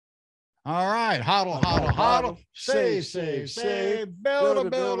All right, hodl, hodl, hodl, save, save, save, build a,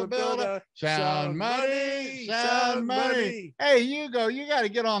 build a, build a, sound money, sound money. Hey, Hugo, you got to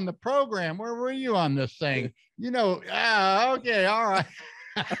get on the program. Where were you on this thing? Okay, all right.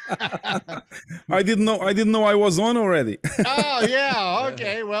 I didn't know I was on already. Oh yeah,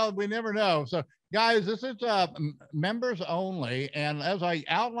 okay. Well, we never know. So, guys, this is members only, and as I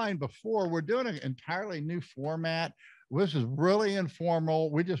outlined before, we're doing an entirely new format. This is really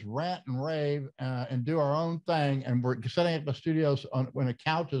informal. We just rant and rave and do our own thing, and we're setting up the studios when the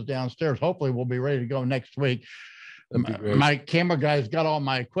couch is downstairs. Hopefully, we'll be ready to go next week. My camera guy's got all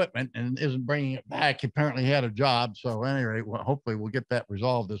my equipment and isn't bringing it back. Apparently, he had a job. So, at any rate, hopefully, we'll get that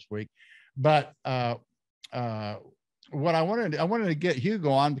resolved this week. But what I wanted to get Hugo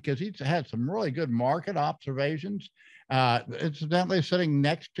on because he's had some really good market observations. Incidentally, sitting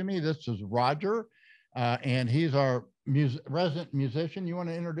next to me, this is Roger, and he's our resident musician. You want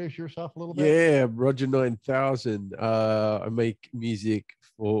to introduce yourself a little bit? Yeah, Roger 9000. I make music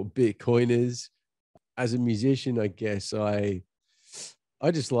for Bitcoiners. As a musician, I guess I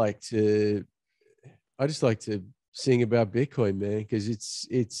just like to sing about Bitcoin, man, because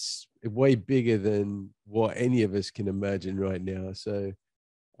it's way bigger than what any of us can imagine right now. So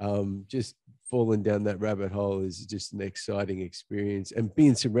just falling down that rabbit hole is just an exciting experience, and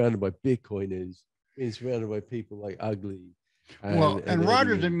being surrounded by Bitcoiners, being surrounded by people like Ugly. And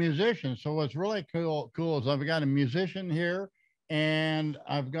Roger's a musician, so what's really cool is I've got a musician here and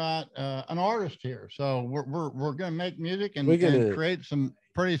I've got an artist here. So we're gonna make music and create some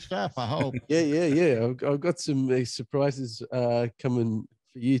pretty stuff, I hope. Yeah. I've got some surprises coming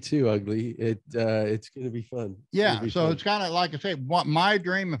for you too, Ugly. It's going to be fun. It's kind of like I say, what my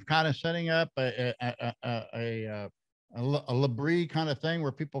dream of kind of setting up a Labrie kind of thing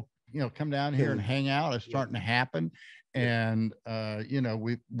where people come down here and hang out is starting to happen, and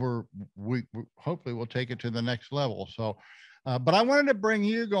we hopefully we'll take it to the next level. So. But I wanted to bring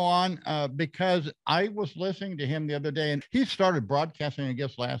Hugo on because I was listening to him the other day, and he started broadcasting, I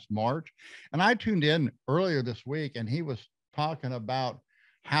guess, last March. And I tuned in earlier this week, and he was talking about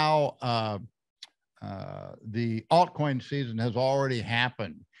how the altcoin season has already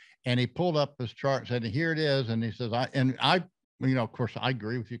happened. And he pulled up his chart and said, here it is. And he says, of course, I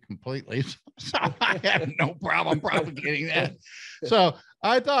agree with you completely. So I have no problem propagating that. So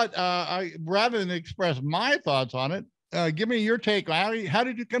I thought, rather than express my thoughts on it, give me your take. How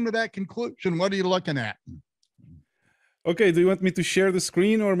did you come to that conclusion? What are you looking at? Okay, do you want me to share the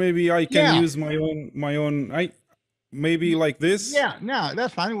screen, or maybe I can use my own? Maybe like this. Yeah, no,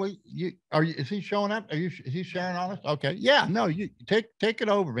 that's fine. Well, is he showing up? Is he sharing on us? Okay, yeah, no, you take it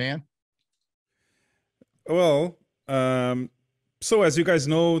over, man. Well, so as you guys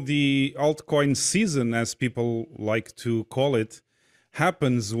know, the altcoin season, as people like to call it,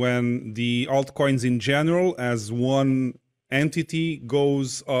 happens when the altcoins in general as one entity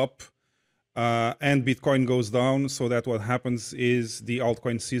goes up and Bitcoin goes down. So that what happens is the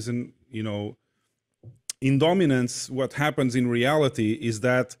altcoin season, in dominance, what happens in reality is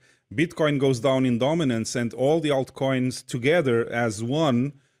that Bitcoin goes down in dominance and all the altcoins together as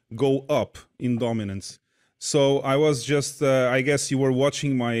one go up in dominance. So I was just, I guess you were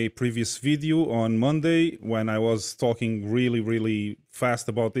watching my previous video on Monday when I was talking really, really fast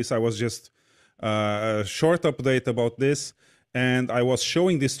about this. I was just a short update about this, and I was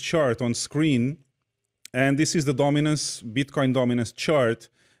showing this chart on screen, and this is the dominance, Bitcoin dominance chart.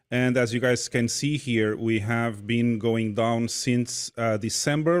 And as you guys can see here, we have been going down since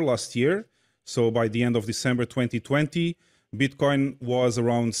December last year. So by the end of December 2020, Bitcoin was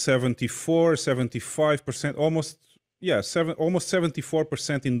around 75%, almost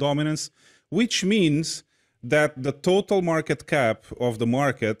 74% in dominance, which means that the total market cap of the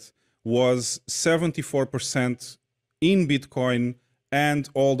market was 74% in Bitcoin and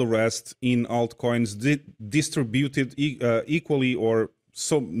all the rest in altcoins distributed equally, or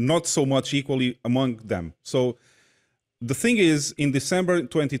not so much equally among them. So the thing is, in December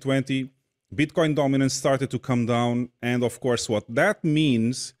 2020, Bitcoin dominance started to come down. And of course, what that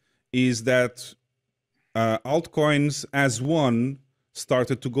means is that altcoins as one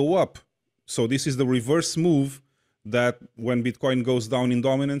started to go up. So this is the reverse move, that when Bitcoin goes down in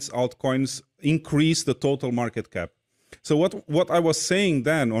dominance, altcoins increase the total market cap. So what I was saying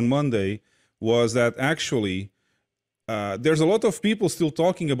then on Monday was that actually there's a lot of people still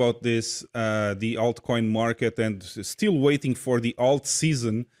talking about this, the altcoin market, and still waiting for the alt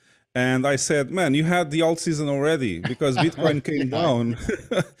season. And I said, man, you had the alt season already because Bitcoin came down.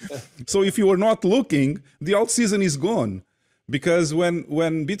 So if you were not looking, the alt season is gone, Because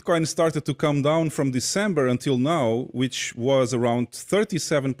when Bitcoin started to come down from December until now, which was around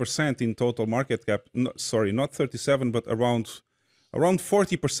 37% in total market cap, no, sorry, not 37, but around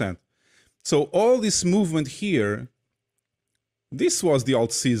 40%. So all this movement here, this was the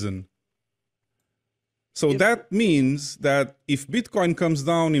alt season. So that means that if Bitcoin comes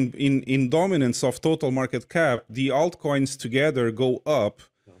down in dominance of total market cap, the altcoins together go up.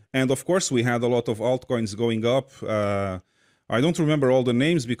 And of course, we had a lot of altcoins going up. I don't remember all the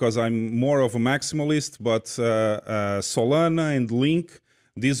names because I'm more of a maximalist, but Solana and Link,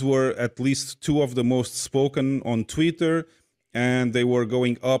 these were at least two of the most spoken on Twitter, and they were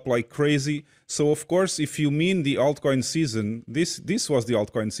going up like crazy. So of course, if you mean the altcoin season, this was the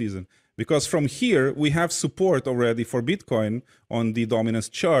altcoin season. Because from here, we have support already for Bitcoin on the dominance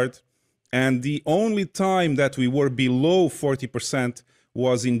chart. And the only time that we were below 40%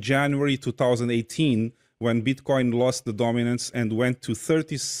 was in January 2018, when Bitcoin lost the dominance and went to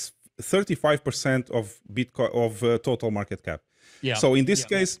 35% of Bitcoin of total market cap. Yeah. So in this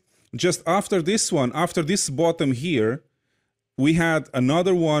case, just after this one, after this bottom here, we had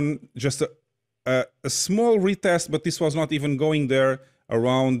another one, just a small retest, but this was not even going there,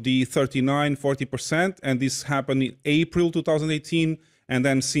 around the 40%. And this happened in April 2018. And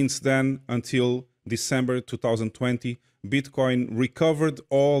then since then until December 2020, Bitcoin recovered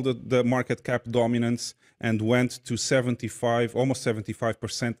all the market cap dominance and went to 75, almost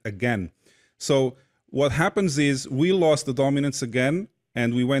 75% again. So what happens is we lost the dominance again,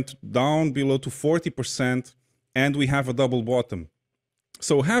 and we went down below to 40%, and we have a double bottom.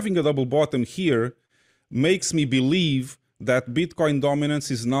 So having a double bottom here makes me believe that Bitcoin dominance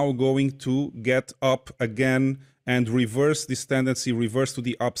is now going to get up again and reverse this tendency, reverse to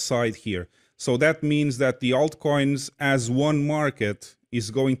the upside here. So that means that the altcoins as one market is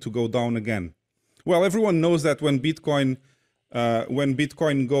going to go down again. Well, everyone knows that when Bitcoin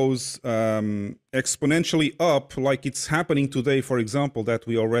goes exponentially up, like it's happening today, for example, that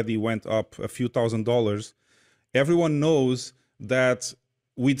we already went up a few $1,000s, everyone knows that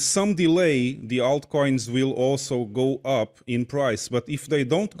with some delay, the altcoins will also go up in price. But if they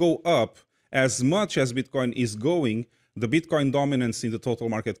don't go up as much as Bitcoin is going, the Bitcoin dominance in the total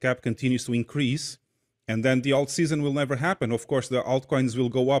market cap continues to increase, and then the alt season will never happen. Of course, the altcoins will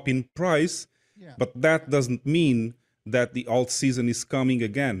go up in price, but that doesn't mean that the alt season is coming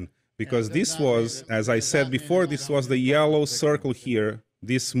again, because this was, as I said before, this was the yellow circle here,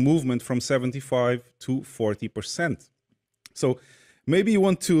 this movement from 75 to 40%. So maybe you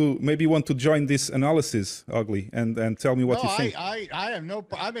want to join this analysis, Ugly, and tell me what you think. I have no.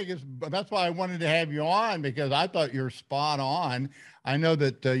 I think that's why I wanted to have you on, because I thought you're spot on. I know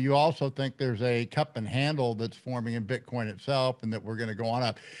that you also think there's a cup and handle that's forming in Bitcoin itself, and that we're going to go on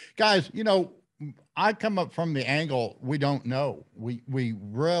up, guys. You know, I come up from the angle we don't know. We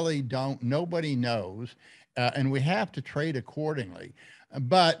really don't. Nobody knows, and we have to trade accordingly.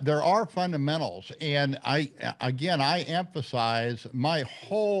 But there are fundamentals, and I emphasize my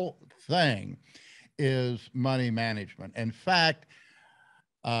whole thing is money management. In fact,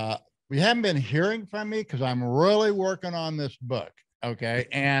 we haven't been hearing from me because I'm really working on this book, okay?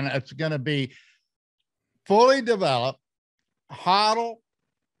 And it's going to be fully developed, hodl,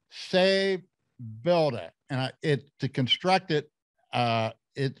 save, build it. And to construct it,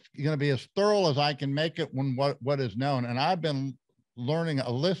 it's going to be as thorough as I can make it when what is known. And I've been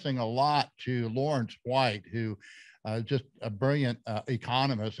listening a lot to Lawrence White, who just a brilliant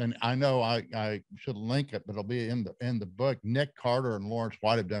economist. And I know I should link it, but it'll be in the book. Nick Carter and Lawrence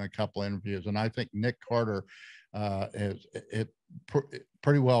White have done a couple of interviews, and I think Nick Carter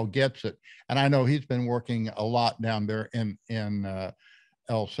pretty well gets it. And I know he's been working a lot down there in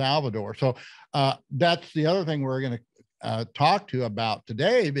El Salvador. So that's the other thing we're going to talk to about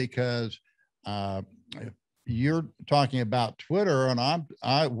today, because you're talking about Twitter, and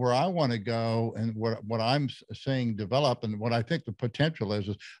where I want to go, and what I'm seeing develop, and what I think the potential is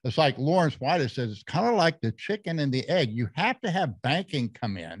it's like Lawrence White says, it's kind of like the chicken and the egg. You have to have banking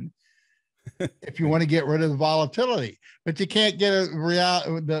come in if you want to get rid of the volatility, but you can't get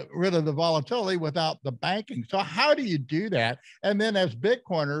rid of the volatility without the banking. So how do you do that? And then as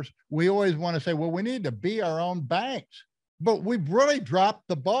Bitcoiners, we always want to say, well, we need to be our own banks. But we've really dropped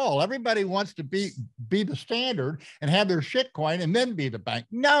the ball. Everybody wants to be the standard and have their shitcoin and then be the bank.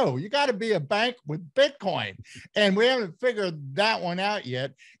 No, you got to be a bank with Bitcoin. And we haven't figured that one out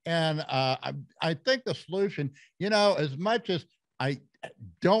yet. And I think the solution, as much as I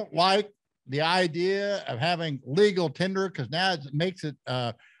don't like the idea of having legal tender, because now it makes it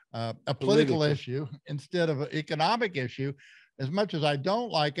a political issue instead of an economic issue. As much as I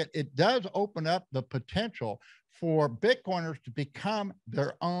don't like it, it does open up the potential for Bitcoiners to become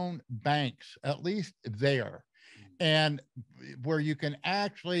their own banks, at least there, and where you can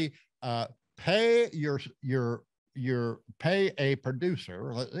actually pay pay a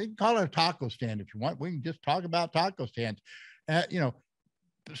producer. They can call it a taco stand if you want. We can just talk about taco stands. You know,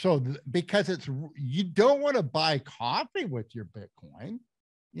 so because you don't want to buy coffee with your Bitcoin.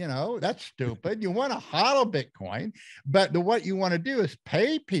 You know, that's stupid. You want to hodl Bitcoin, but what you want to do is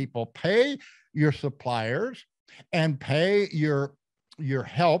pay people, pay your suppliers, and pay your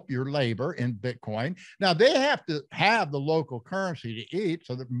help, your labor in Bitcoin. Now they have to have the local currency to eat,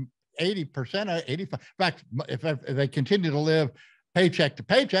 so that 80% of 85. In fact, if they continue to live paycheck to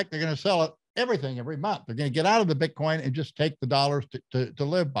paycheck, they're going to sell it everything every month. They're going to get out of the Bitcoin and just take the dollars to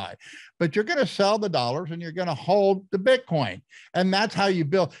live by. But you're going to sell the dollars and you're going to hold the Bitcoin. And that's how you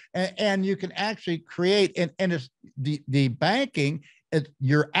build. And you can actually create, and it's the banking,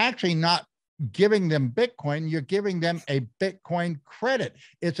 you're actually not giving them Bitcoin, you're giving them a Bitcoin credit.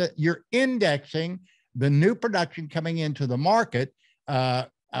 You're indexing the new production coming into the market on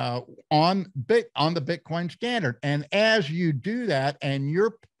the Bitcoin standard. And as you do that, and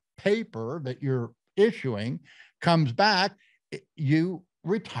your paper that you're issuing comes back, you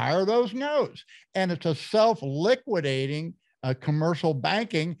retire those notes, and it's a self-liquidating commercial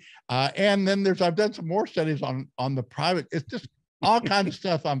banking. And then I've done some more studies on the private. It's just all kinds of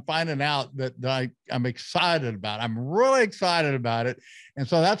stuff I'm finding out that I'm excited about. I'm really excited about it, and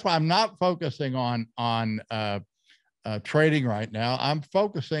so that's why I'm not focusing on trading right now. I'm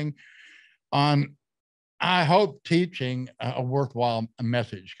focusing on, I hope, teaching a worthwhile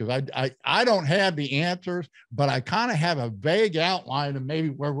message, because I don't have the answers, but I kind of have a vague outline of maybe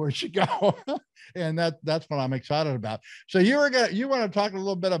where we should go. And that's what I'm excited about. So you want to talk a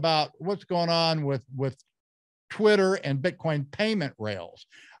little bit about what's going on with Twitter and Bitcoin payment rails.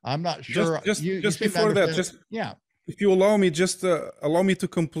 I'm not sure. Just before that, yeah. If you allow me, just allow me to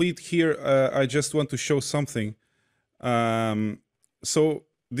complete here. I just want to show something. So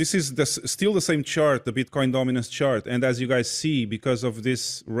this is still the same chart, the Bitcoin dominance chart. And as you guys see, because of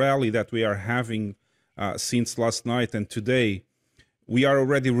this rally that we are having since last night and today, we are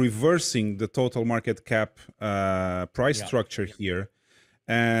already reversing the total market cap price structure here.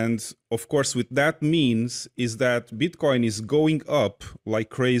 And of course, what that means is that Bitcoin is going up like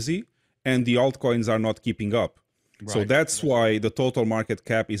crazy and the altcoins are not keeping up. Right. So that's why the total market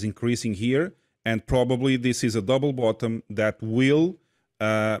cap is increasing here. And probably this is a double bottom that will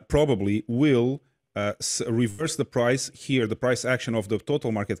probably will reverse the price here, the price action of the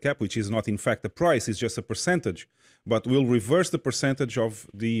total market cap, which is not in fact a price, it's just a percentage, but will reverse the percentage of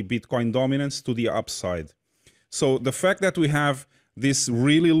the Bitcoin dominance to the upside. So the fact that we have this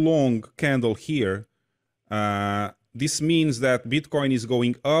really long candle here, this means that Bitcoin is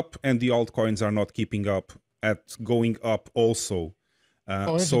going up and the altcoins are not keeping up at going up also.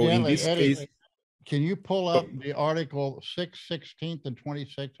 So in this case, can you pull up the article 6, 16th, and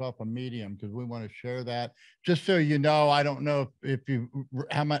 26th off of Medium, because we want to share that, just so you know. I don't know if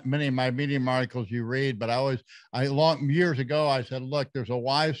how many of my Medium articles you read, but years ago I said, look, there's a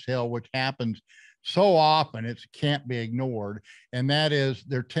wives' tale which happens so often it can't be ignored, and that is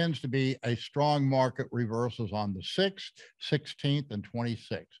there tends to be a strong market reversals on the 6th, 16th, and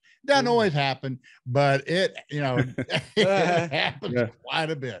 26th. Doesn't always happen, but it happens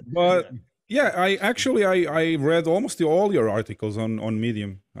quite a bit. But yeah, I read almost all your articles on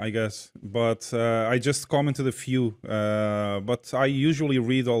Medium, I guess, but I just commented a few. But I usually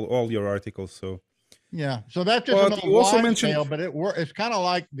read all your articles, so. Yeah, so that's just another wives' tale, but it's kind of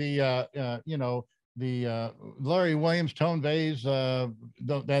like the the Larry Williams tone vase,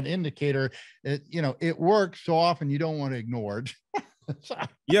 that indicator. It works so often you don't want to ignore it.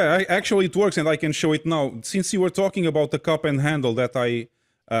 Yeah, actually it works, and I can show it now. Since you were talking about the cup and handle that I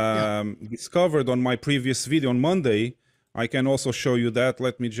discovered on my previous video on Monday, I can also show you that.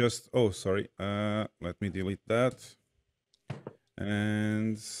 Let me just, let me delete that.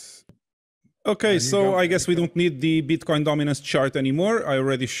 And okay, so I guess we don't need the Bitcoin dominance chart anymore. I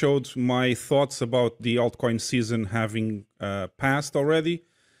already showed my thoughts about the altcoin season having passed already.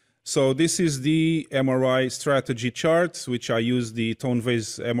 So this is the MRI strategy chart, which I use the tone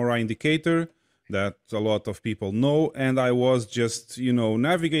vase MRI indicator that a lot of people know. And I was just,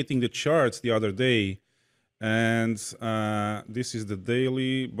 navigating the charts the other day. And this is the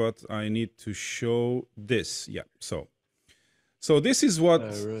daily, but I need to show this. Yeah, so this is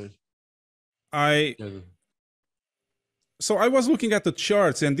what So I was looking at the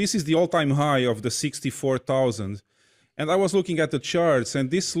charts, and this is the all-time high of the 64,000. And I was looking at the charts,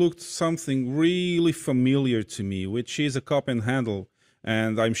 and this looked something really familiar to me, which is a cup and handle.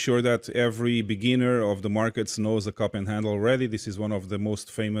 And I'm sure that every beginner of the markets knows the cup and handle already. This is one of the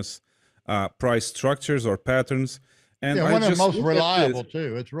most famous price structures or patterns. And yeah, I one of the just most looked at reliable this.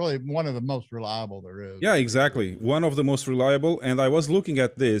 too. It's really one of the most reliable there is. Yeah, exactly. One of the most reliable. And I was looking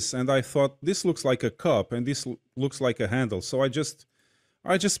at this and I thought, this looks like a cup and this looks like a handle. So I just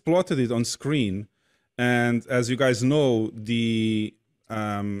plotted it on screen. And as you guys know, the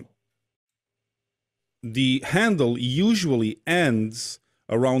handle usually ends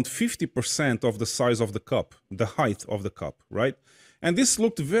around 50% of the size of the cup, the height of the cup, right? And this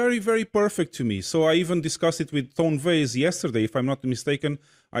looked very, very perfect to me. So I even discussed it with Tone Vase yesterday, if I'm not mistaken.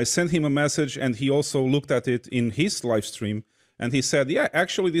 I sent him a message and he also looked at it in his live stream. And he said, yeah,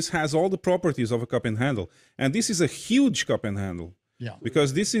 actually, this has all the properties of a cup and handle. And this is a huge cup and handle. Yeah.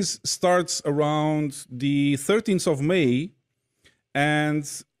 Because this starts around the 13th of May and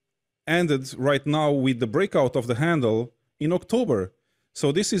ended right now with the breakout of the handle in October.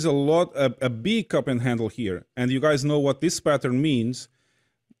 So this is a big cup and handle here. And you guys know what this pattern means.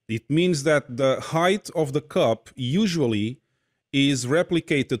 It means that the height of the cup usually is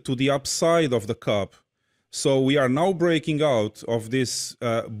replicated to the upside of the cup. So we are now breaking out of this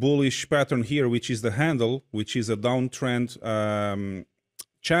bullish pattern here, which is the handle, which is a downtrend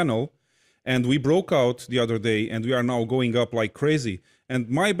channel. And we broke out the other day and we are now going up like crazy. And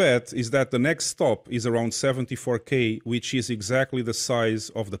my bet is that the next stop is around 74K, which is exactly the size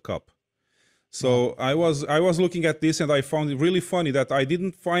of the cup. So I was looking at this and I found it really funny that I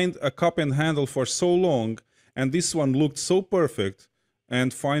didn't find a cup and handle for so long, and this one looked so perfect.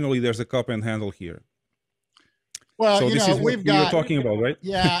 And finally, there's a cup and handle here. Well, so you this know, is what we were talking about, right?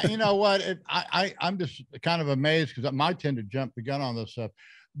 Yeah, you know what? I'm just kind of amazed because I tend to jump the gun on this stuff.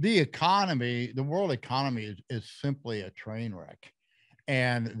 The economy, the world economy is simply a train wreck.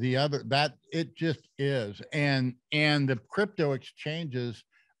 And it just is. And the crypto exchanges,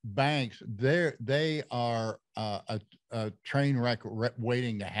 banks, they are a train wreck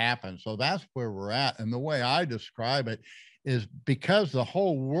waiting to happen. So that's where we're at. And the way I describe it is because the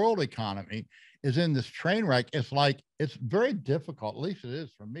whole world economy is in this train wreck, it's very difficult, at least it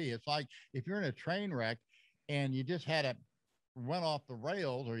is for me. It's like if you're in a train wreck and you just had went off the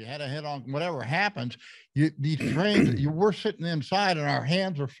rails or you had a head on, whatever happens, these trains, we're sitting inside and our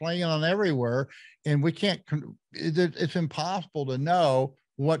hands are flailing everywhere and we can't, it's impossible to know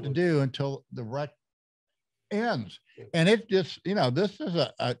what to do until the wreck ends. And it just, you know, this is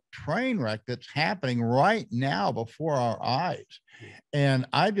a train wreck that's happening right now before our eyes. And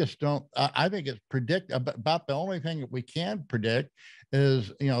I just don't, I think it's about the only thing that we can predict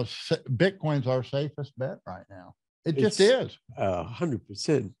is, you know, Bitcoin's our safest bet right now. It just is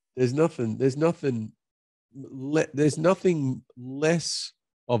 100%. There's nothing less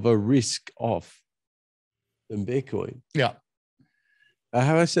of a risk off than Bitcoin. Yeah.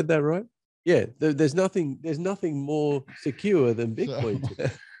 Have I said that right? Yeah. There's nothing more secure than Bitcoin. So,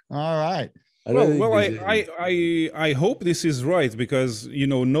 all right. I hope this is right because, you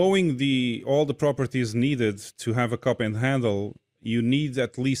know, knowing all the properties needed to have a cup and handle, you need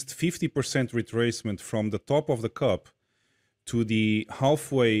at least 50% retracement from the top of the cup to the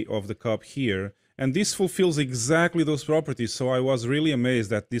halfway of the cup here. And this fulfills exactly those properties. So I was really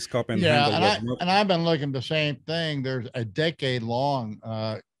amazed that this cup and handle. And I've been looking the same thing. There's a decade-long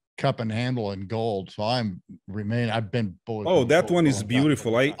cup and handle in gold. So I've been bullish. Oh, that one is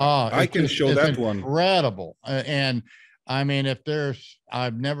beautiful. I can show that one. Incredible. And I mean,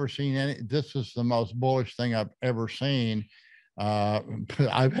 I've never seen this is the most bullish thing I've ever seen.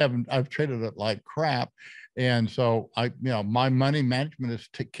 I've traded it like crap. And so my money management is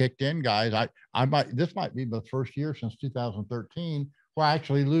kicked in, guys. This might be the first year since 2013 where I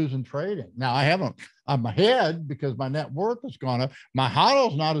actually lose in trading. Now I haven't, I'm ahead because my net worth has gone up. My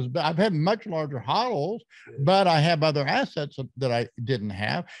hodl's not as bad. I've had much larger hodls, but I have other assets that I didn't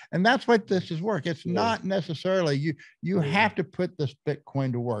have. And that's what this is work. It's not necessarily you have to put this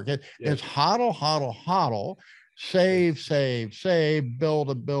Bitcoin to work. It's hodl, save, build.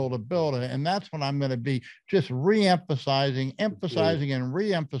 And that's what I'm going to be just emphasizing and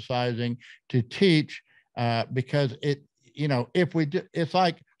re-emphasizing to teach because if we do, it's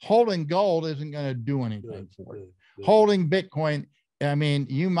like holding gold isn't going to do anything for you. Holding Bitcoin, I mean,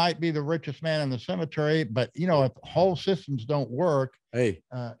 you might be the richest man in the cemetery, but if whole systems don't work, I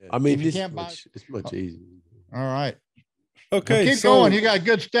mean, it's much easier. All right. Okay, keep going. You got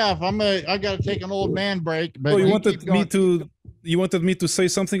good stuff. I got to take an old man break. But you wanted me to you wanted me to say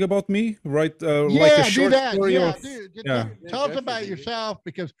something about me, right? Yeah, like a short do that. story Yeah, of, dude. yeah. Tell us about yourself,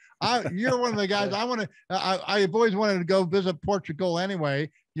 because you're one of the guys I want to. I've always wanted to go visit Portugal anyway.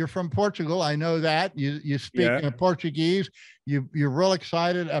 You're from Portugal, I know that. You speak Portuguese. You're real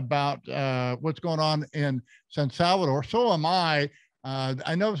excited about what's going on in San Salvador. So am I.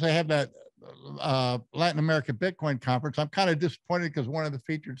 I noticed they have that Latin America Bitcoin conference. I'm kind of disappointed because one of the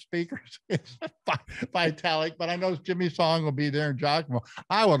featured speakers is Vitalik, but I know Jimmy Song will be there in Giacomo.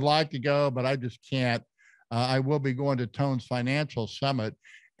 I would like to go, but I just can't. I will be going to Tone's Financial Summit,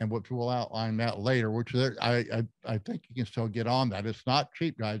 and which we'll outline that later, which I think you can still get on that. It's not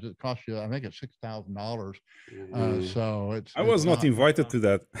cheap, guys. It costs you, I think it's $6,000. So I was not invited to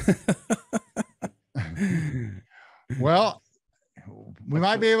that. Well, we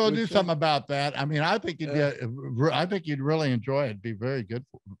might be able to do something about that. I mean, I think you'd really enjoy it. It'd be very good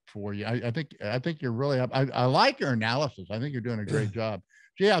for you. I think you're really up. I like your analysis. I think you're doing a great job.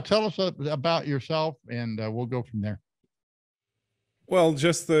 So yeah, tell us about yourself, and we'll go from there. Well,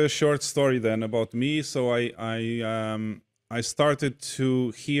 just a short story then about me. So I started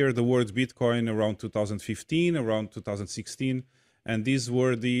to hear the word Bitcoin around 2015, around 2016. And these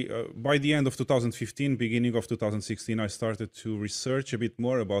were by the end of 2015, beginning of 2016, I started to research a bit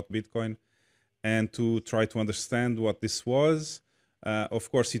more about Bitcoin and to try to understand what this was.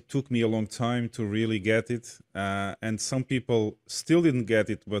 Of course, it took me a long time to really get it. And some people still didn't get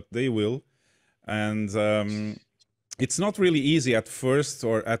it, but they will. And it's not really easy at first,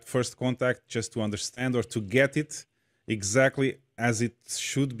 or at first contact, just to understand or to get it exactly as it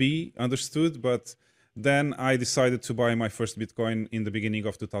should be understood. But then I decided to buy my first Bitcoin in the beginning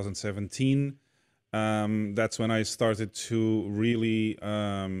of 2017. That's when I started to really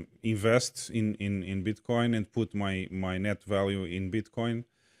invest in Bitcoin and put my net value in Bitcoin.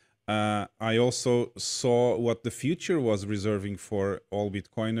 I also saw what the future was reserving for all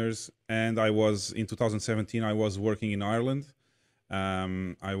Bitcoiners. And in 2017, I was working in Ireland.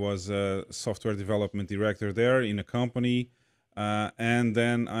 I was a software development director there in a company. And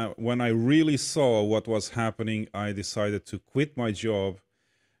then when I really saw what was happening, I decided to quit my job,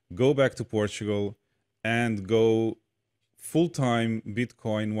 go back to Portugal, and go full-time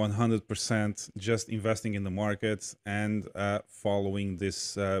Bitcoin 100%, just investing in the markets and following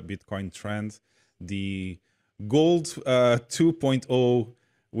this Bitcoin trend, the gold 2.0,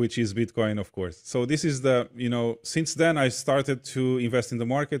 which is Bitcoin, of course. So this is since then I started to invest in the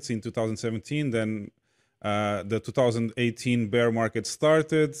markets in 2017, then the 2018 bear market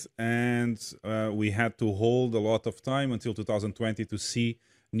started, and we had to hold a lot of time until 2020 to see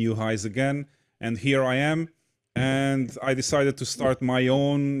new highs again. And here I am. And I decided to start my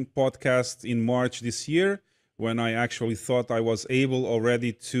own podcast in March this year, when I actually thought I was able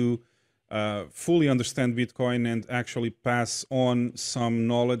already to fully understand Bitcoin and actually pass on some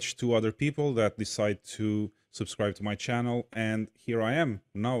knowledge to other people that decide to subscribe to my channel. And here I am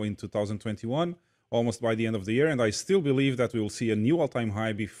now in 2021. Almost by the end of the year, and I still believe that we will see a new all-time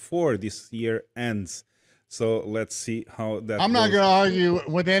high before this year ends. So let's see how that. I'm not going to argue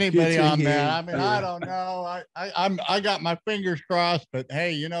with anybody on that. I mean, I don't know. I got my fingers crossed, but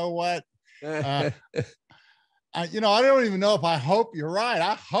hey, you know what? I don't even know if I hope you're right.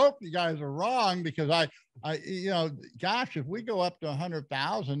 I hope you guys are wrong, because gosh, if we go up to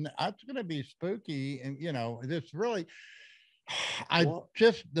 100,000, that's going to be spooky, and it's really.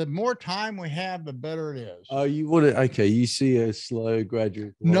 The more time we have, the better it is. Oh, you want to? Okay, you see a slow,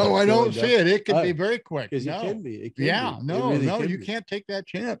 gradual. No, I don't see it. It could be very quick. Because it can be. It can be. No, really you can't take that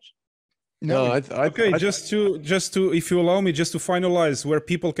chance. No, okay. Just to, if you allow me, just to finalize where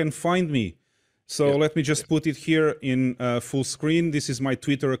people can find me. So let me just put it here in full screen. This is my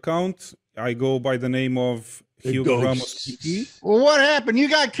Twitter account. I go by the name of Hugo Ramos PT. Well, what happened? You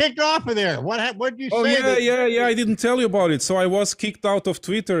got kicked off of there. What did you say? Oh, yeah. I didn't tell you about it. So I was kicked out of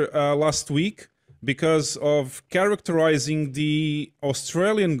Twitter last week because of characterizing the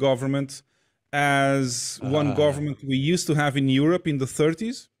Australian government as one government we used to have in Europe in the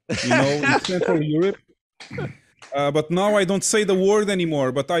 30s, in Central Europe. But now I don't say the word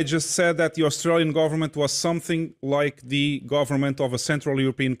anymore, but I just said that the Australian government was something like the government of a Central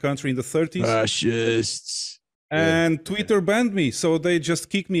European country in the 30s. Fascists. And Twitter banned me, so they just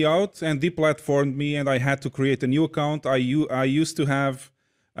kicked me out and deplatformed me, and I had to create a new account. I used to have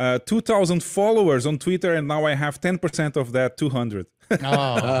 2,000 followers on Twitter, and now I have 10% of that, 200.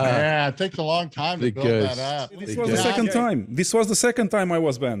 Yeah, it takes a long time to build that up. This was the second time. This was the second time I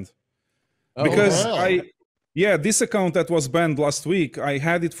was banned. Because this account that was banned last week, I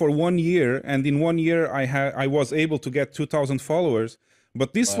had it for 1 year, and in 1 year I was able to get 2,000 followers.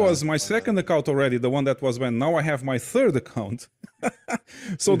 But this was my second account already, the one that was banned. Now I have my third account.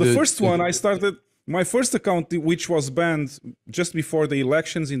 So the first one I started, my first account, which was banned just before the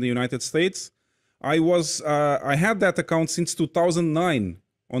elections in the United States, I had that account since 2009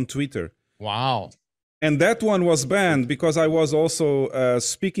 on Twitter. Wow. And that one was banned because I was also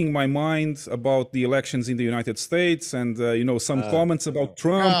speaking my mind about the elections in the United States and, you know, some comments about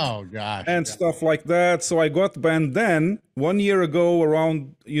Trump and stuff like that. So I got banned then, 1 year ago,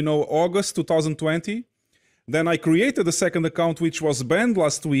 around, you know, August 2020. Then I created a second account, which was banned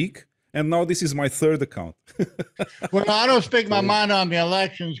last week. And now this is my third account. Well, I don't speak my mind on the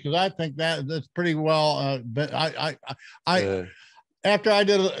elections because I think that's pretty well. But after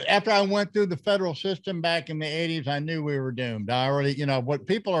I went through the federal system back in the 80s, I knew we were doomed. I already, you know, what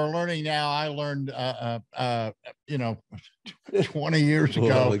people are learning now, I learned, you know, 20 years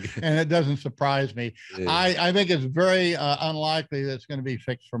ago, and it doesn't surprise me. I think it's very unlikely that it's going to be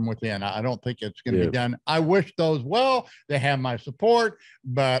fixed from within. I don't think it's going to be done. I wish those well. They have my support,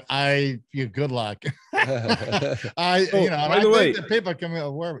 but good luck. You know, I think that people can be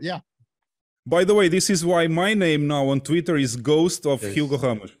aware. Yeah. By the way, this is why my name now on Twitter is Ghost of Hugo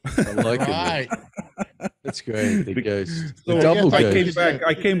Ramos. I like it. That's great. The ghost. So The double ghost. ghost.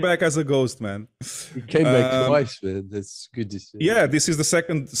 I came back as a ghost, man. You came back twice, man. That's good to see. Yeah, this is the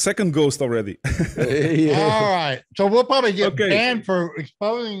second ghost already. All right. So we'll probably get banned for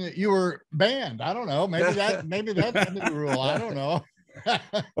exposing that you were banned. I don't know. Maybe that's the new rule. I don't know.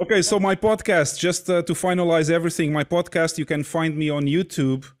 Okay, so my podcast, just to finalize everything, my podcast, you can find me on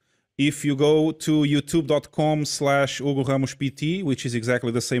YouTube. If you go to youtube.com/Hugo Ramos PT, which is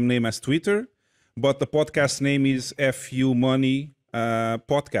exactly the same name as Twitter, but the podcast name is FU Money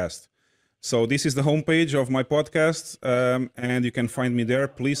Podcast. So this is the homepage of my podcast, and you can find me there.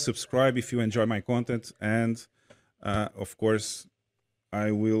 Please subscribe if you enjoy my content. And of course, I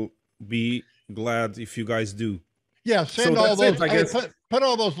will be glad if you guys do. Yeah, send all those. Put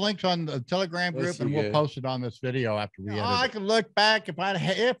all those links on the Telegram group, and we'll post it on this video after we edit it. I can look back if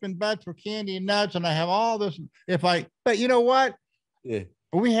and buts for candy and nuts, and I have all this. But you know what? Yeah,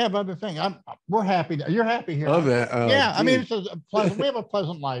 we have other things. We're happy. You're happy here. Yeah, I mean, it's a pleasant. We have a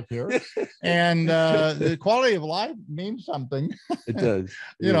pleasant life here, and the quality of life means something. It does.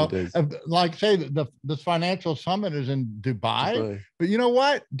 You know, like say this financial summit is in Dubai, but you know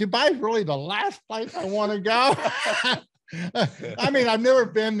what? Dubai is really the last place I want to go. I mean, I've never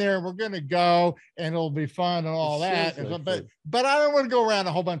been there. We're going to go, and it'll be fun and all that. But I don't want to go around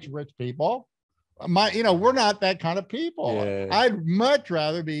a whole bunch of rich people. We're not that kind of people. Yeah. I'd much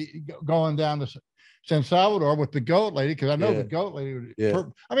rather be going down to San Salvador with the goat lady, because I know the goat lady.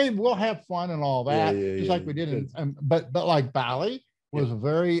 I mean, we'll have fun and all that, just like we did. But like Bali was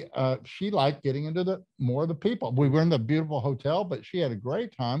very. She liked getting into more of the people. We were in the beautiful hotel, but she had a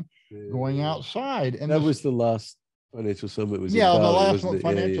great time going outside. And that was the last financial summit. Was the last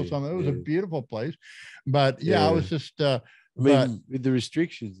financial summit. It was a beautiful place, but I was just. I mean, with the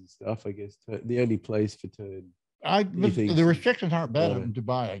restrictions and stuff, I guess the only place for turn. The restrictions aren't bad in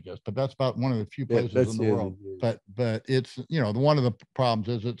Dubai, I guess, but that's about one of the few places in the world. But it's one of the problems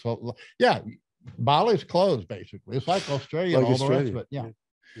is it's Bali's closed basically. It's like Australia and all the rest of it. Yeah.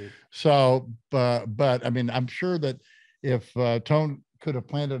 So, but I mean, I'm sure that if Tone could have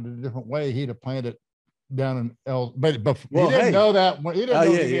planned it a different way, he'd have planned it down in but he didn't know that. He didn't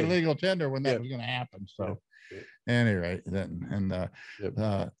know the illegal tender when that was going to happen. So. Anyway, and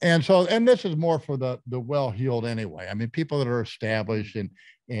this is more for the well-heeled anyway. I mean, people that are established and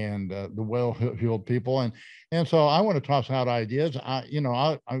the well-heeled people, and so I want to toss out ideas. I'm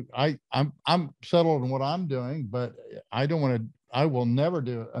settled in what I'm doing, but I will never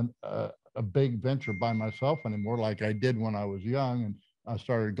do a big venture by myself anymore, like I did when I was young and I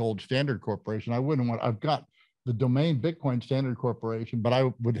started Gold Standard Corporation. I've got the domain Bitcoin Standard Corporation, but I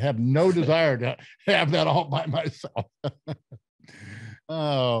would have no desire to have that all by myself.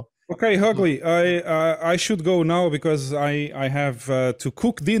 Oh. Okay, Hugly, I should go now because I have to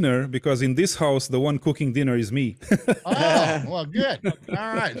cook dinner, because in this house, the one cooking dinner is me. Oh, well, good.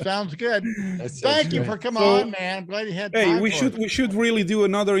 All right. Sounds good. Thank you for coming on, man. I'm glad you had time. Hey, we should really do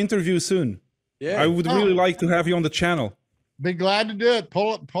another interview soon. Yeah. I would really like to have you on the channel. Be glad to do it.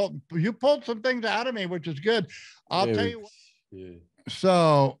 You pulled some things out of me, which is good. I'll tell you what. Yeah.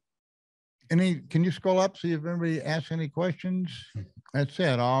 So, can you scroll up, see if anybody asks any questions? That's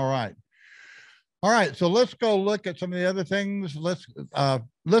it. All right. So let's go look at some of the other things. Let's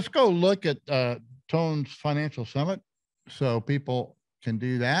go look at Tone's Financial Summit, so people can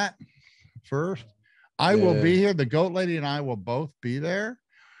do that first. I will be here. The Goat Lady and I will both be there,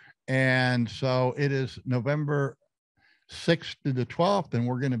 and so it is November 6th to the 12th, and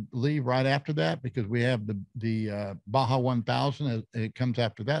we're going to leave right after that because we have the Baja 1000. It comes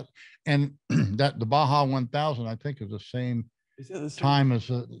after that, and that the Baja 1000 I think is the same time as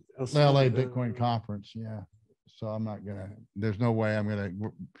the LA Bitcoin conference. Yeah. So I'm not gonna. There's no way I'm gonna.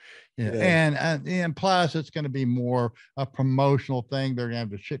 And plus it's going to be more a promotional thing. They're going to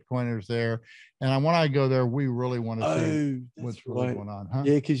have the shitcoiners there, and when I go there, we really want to see what's really going on, huh?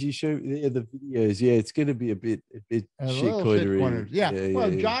 Yeah, because you show the videos. Yeah, it's going to be a bit shitcoinery. Yeah.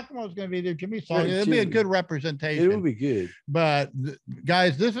 Well, Giacomo's going to be there. Jimmy Song. It'll be a good representation. It will be good. But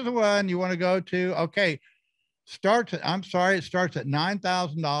guys, this is the one you want to go to. Okay. It starts at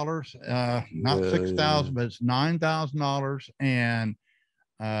 $9,000, not $6,000, but it's $9,000, and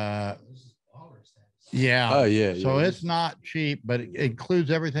so it's not cheap, but it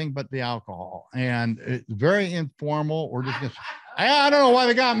includes everything but the alcohol, and it's very informal. We're just gonna, I don't know why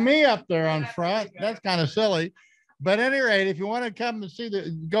they got me up there on front. That's kind of silly, but at any rate, if you want to come and see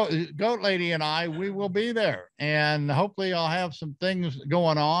the goat lady and I, we will be there, and hopefully I'll have some things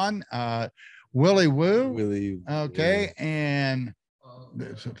going on. Willie Woo. Okay. Yeah. And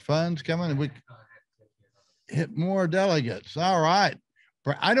there's some funds coming. We hit more delegates. All right.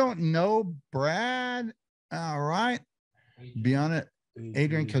 I don't know Brad. All right. Be on it.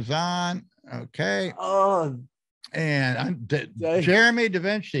 Adrian Kazan. Okay. And Jeremy Da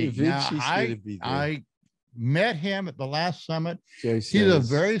Vinci. Now, I met him at the last summit. He's a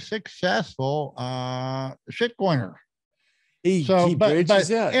very successful shitcoiner. He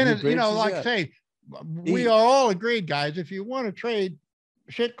branches out. And you know, like I say, we are all agreed, guys. If you want to trade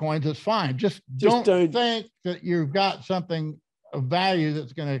shit coins, it's fine. Just don't think that you've got something of value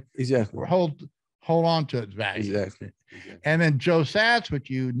that's going to hold on to its value. Exactly. And then Joe Satz, which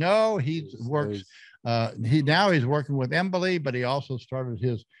he works. He's working with Embly, but he also started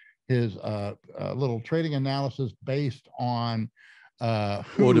his little trading analysis based on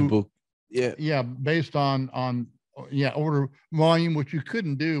order book. Based on order volume, which you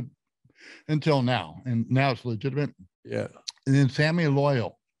couldn't do until now, and now it's legitimate. Yeah. And then Sammy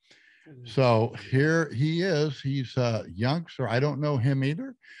Loyal. So here he is. He's a youngster. I don't know him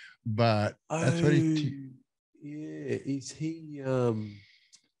either, but that's what is he? I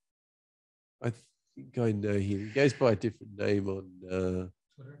think I know him. He goes by a different name on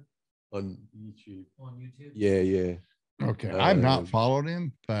Twitter, on YouTube. Yeah. Okay, I've not followed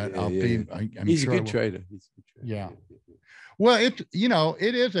him, but he's a good trader. Yeah. Well, it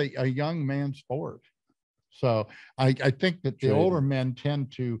is a young man's sport. So I think that the older men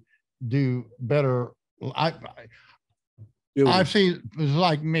tend to do better. I've seen, it's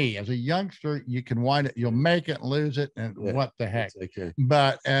like me as a youngster, you can wind it, you'll make it and lose it, and what the heck. Okay.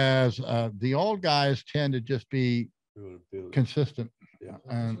 But as the old guys tend to just be consistent.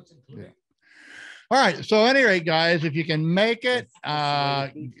 All right. So, at any rate, guys, if you can make it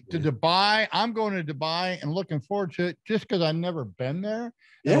to Dubai, I'm going to Dubai and looking forward to it just because I've never been there.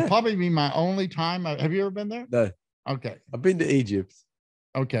 It'll probably be my only time. Have you ever been there? No. Okay. I've been to Egypt.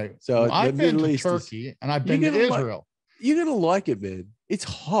 Okay. So I've been to Turkey and I've been to Israel. You're going to like it, man. It's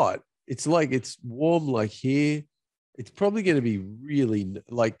hot. It's warm like here. It's probably going to be really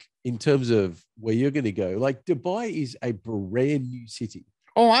like in terms of where you're going to go. Like Dubai is a brand new city.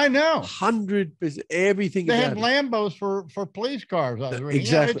 Oh, I know. 100%. Everything. They have Lambos for police cars.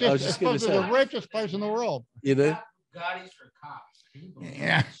 Exactly. I was just going to say, the richest place in the world. You know. Gaudis for cops.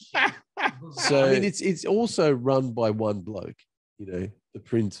 Yeah. So I mean, it's also run by one bloke. You know, the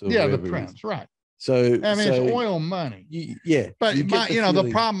prince. The prince, right? So I mean, it's oil money. But the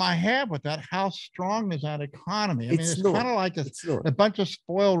problem I have with that, how strong is that economy? I mean, it's kind of like a bunch of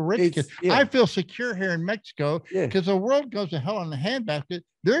spoiled rich kids. I feel secure here in Mexico because the world goes to hell in the handbasket.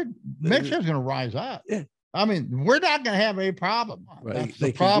 Mexico's going to rise up. Yeah. I mean, we're not going to have any problem. Right. That's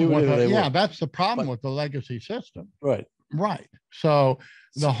the problem with that's the problem with the legacy system. Right. Right. So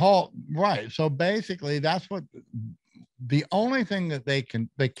So basically, that's what. The only thing that they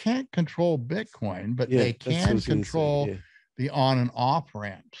can't control Bitcoin, but they can control the on and off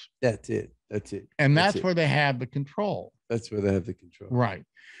ramps. That's it. And that's where they have the control. That's where they have the control. Right.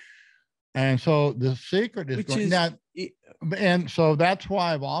 And so the secret and so that's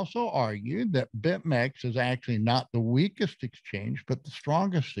why I've also argued that BitMEX is actually not the weakest exchange, but the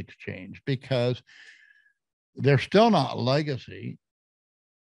strongest exchange, because they're still not legacy.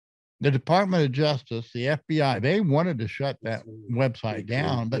 The Department of Justice, the FBI, they wanted to shut that website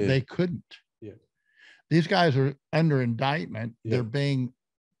down, but they couldn't. Yeah. These guys are under indictment. Yeah. They're being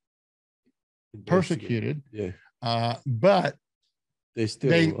persecuted. Yeah. But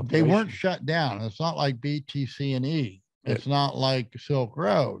they weren't shut down. It's not like BTC and E. It's not like Silk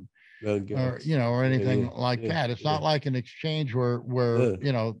Road. or or anything like that. It's not like an exchange where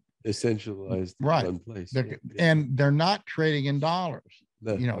they're centralized right. in one place. And they're not trading in dollars.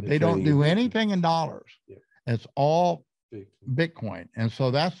 No, they don't do anything in dollars. It's all Bitcoin. And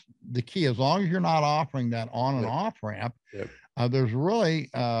so that's the key. As long as you're not offering that on and off ramp, there's really,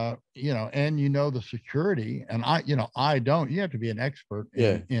 and the security, and I don't, you have to be an expert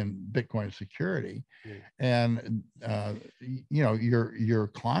in Bitcoin security, and, your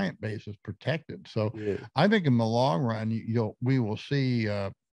client base is protected. So I think in the long run, we will see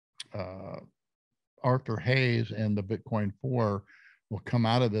Arthur Hayes and the Bitcoin 4 will come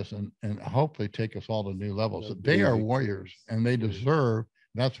out of this and hopefully take us all to new levels. They are warriors and they deserve.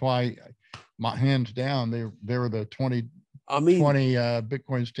 That's why, my hands down, they were the 20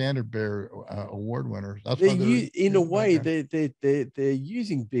 Bitcoin Standard Bearer award winners. That's in a way they're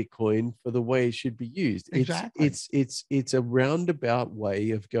using Bitcoin for the way it should be used. Exactly. It's a roundabout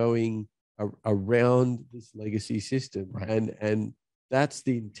way of going around this legacy system, and that's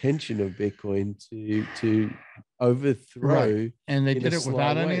the intention of Bitcoin to overthrow. And they did it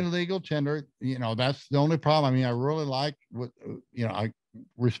without any legal tender. That's the only problem. I mean, I really like what I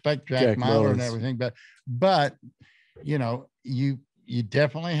respect Jack Mallers and everything, but you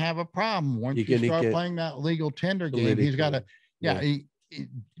definitely have a problem once you start playing that legal tender game. He's got to,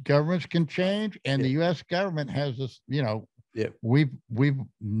 governments can change, and the U.S. government has this. We've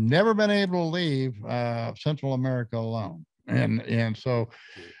never been able to leave Central America alone, and so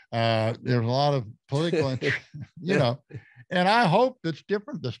there's a lot of political, and I hope that's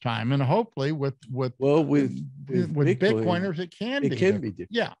different this time, and hopefully with Bitcoiners it can be different.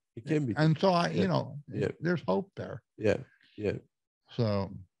 Yeah. It can be. And so there's hope there. Yeah.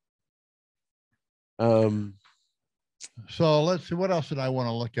 So let's see, what else did I want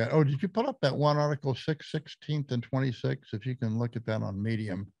to look at? Oh, did you put up that one article 16th and 26th? If you can look at that on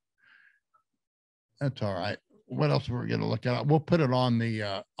Medium. That's all right. What else we're going to look at? We'll put it on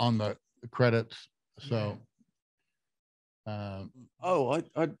the credits. So we'll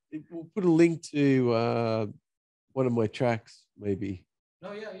put a link to one of my tracks, maybe.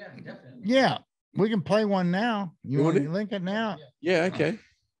 Oh yeah, definitely. Yeah, we can play one now. You want to link it now? Yeah, okay.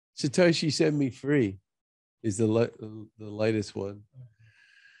 Satoshi Send Me Free is the latest one.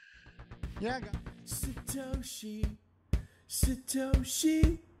 Yeah.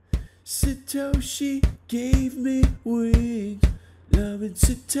 Satoshi gave me wings. Loving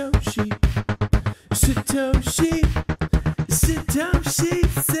Satoshi set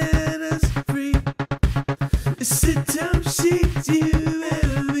us free. Satoshi's you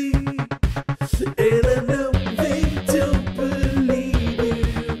and me, and I know they don't believe you,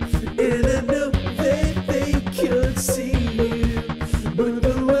 and I know that they can't see you, but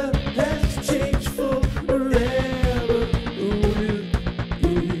the world has changed forever.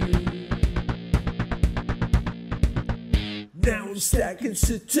 Now I'm stacking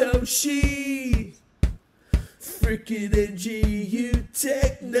Satoshi. Frickin' NGU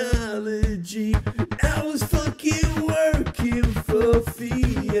technology. I was fucking working for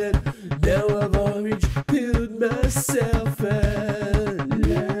fiat. Now I've orange pilled myself out.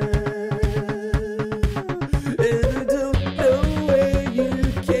 And I don't know where you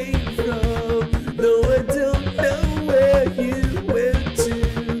came from. No, I don't know where you went to.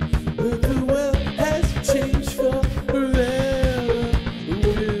 But the world has changed forever.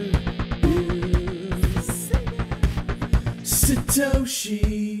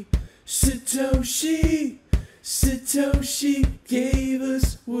 Satoshi gave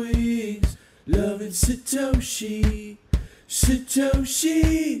us wings. Loving Satoshi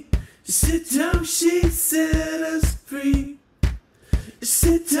set us free.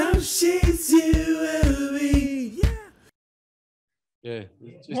 Satoshi's you and me. Yeah.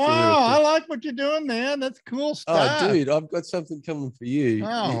 Wow, I like what you're doing, man. That's cool stuff. Oh, dude, I've got something coming for you.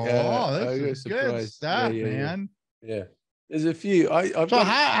 This is good stuff, man. Yeah. There's a few.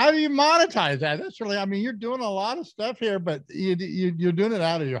 How do you monetize that? That's really, I mean, you're doing a lot of stuff here, but you're doing it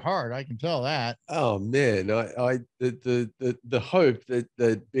out of your heart. I can tell that. Oh man, the hope that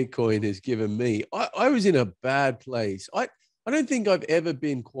Bitcoin has given me. I was in a bad place. I don't think I've ever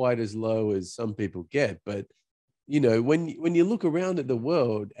been quite as low as some people get, but when you look around at the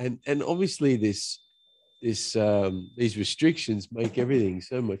world, and obviously these restrictions make everything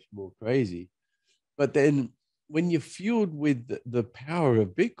so much more crazy, but then when you're fueled with the power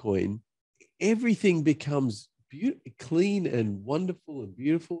of Bitcoin, everything becomes clean and wonderful and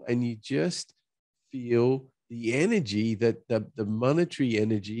beautiful, and you just feel the energy, that the monetary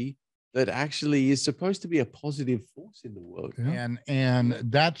energy that actually is supposed to be a positive force in the world. And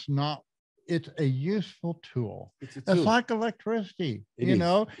that's not it's a useful tool. It's a It's tool. like electricity, It you is,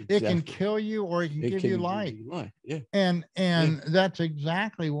 know, it can exactly. kill you or it can give you light. Yeah, And that's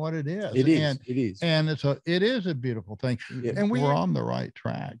exactly what it is. it is. It is. And it is a beautiful thing. Yeah. And we're on the right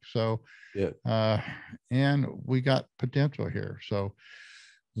track. So Yeah. and we got potential here. So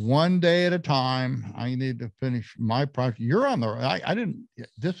one day at a time, I need to finish my project. You're on the I didn't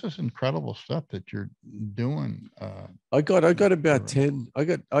this is incredible stuff that you're doing. I got about 10. I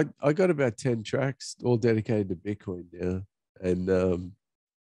got about 10 tracks all dedicated to Bitcoin now. And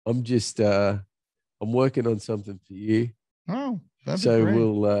I'm just I'm working on something for you. Oh, that'd So be great.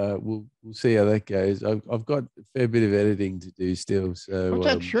 we'll see how that goes. I've got a fair bit of editing to do still. So What's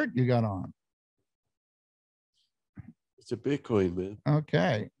that shirt you got on? it's a Bitcoin, man.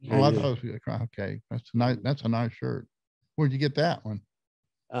 Okay. Yeah, Oh, I yeah. thought it was okay. That's a nice shirt. Where'd you get that one?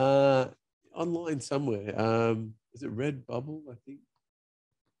 Online somewhere. Is it Redbubble? I think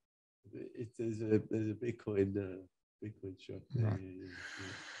there's a Bitcoin shop there. Right. Yeah.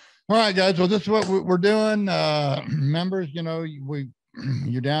 All right, guys. Well, this is what we're doing. Members, you know,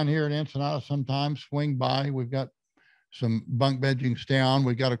 you're down here in Ensenada sometime, swing by. We've got some bunk bedgings down.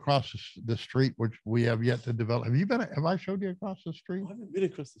 We got across the street, which we have yet to develop. Have I showed you across the street? I haven't been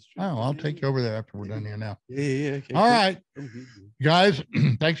across the street. Oh, I'll take you over there after we're done here now. Yeah. Okay. All right, I'm good, man. guys,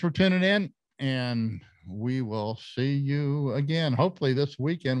 thanks for tuning in, and we will see you again. Hopefully this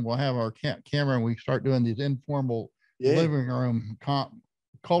weekend we'll have our camera and we start doing these informal living room That'd be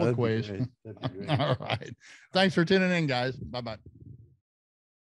colloquies. great. That'd be great. All right. Thanks for tuning in, guys. Bye-bye.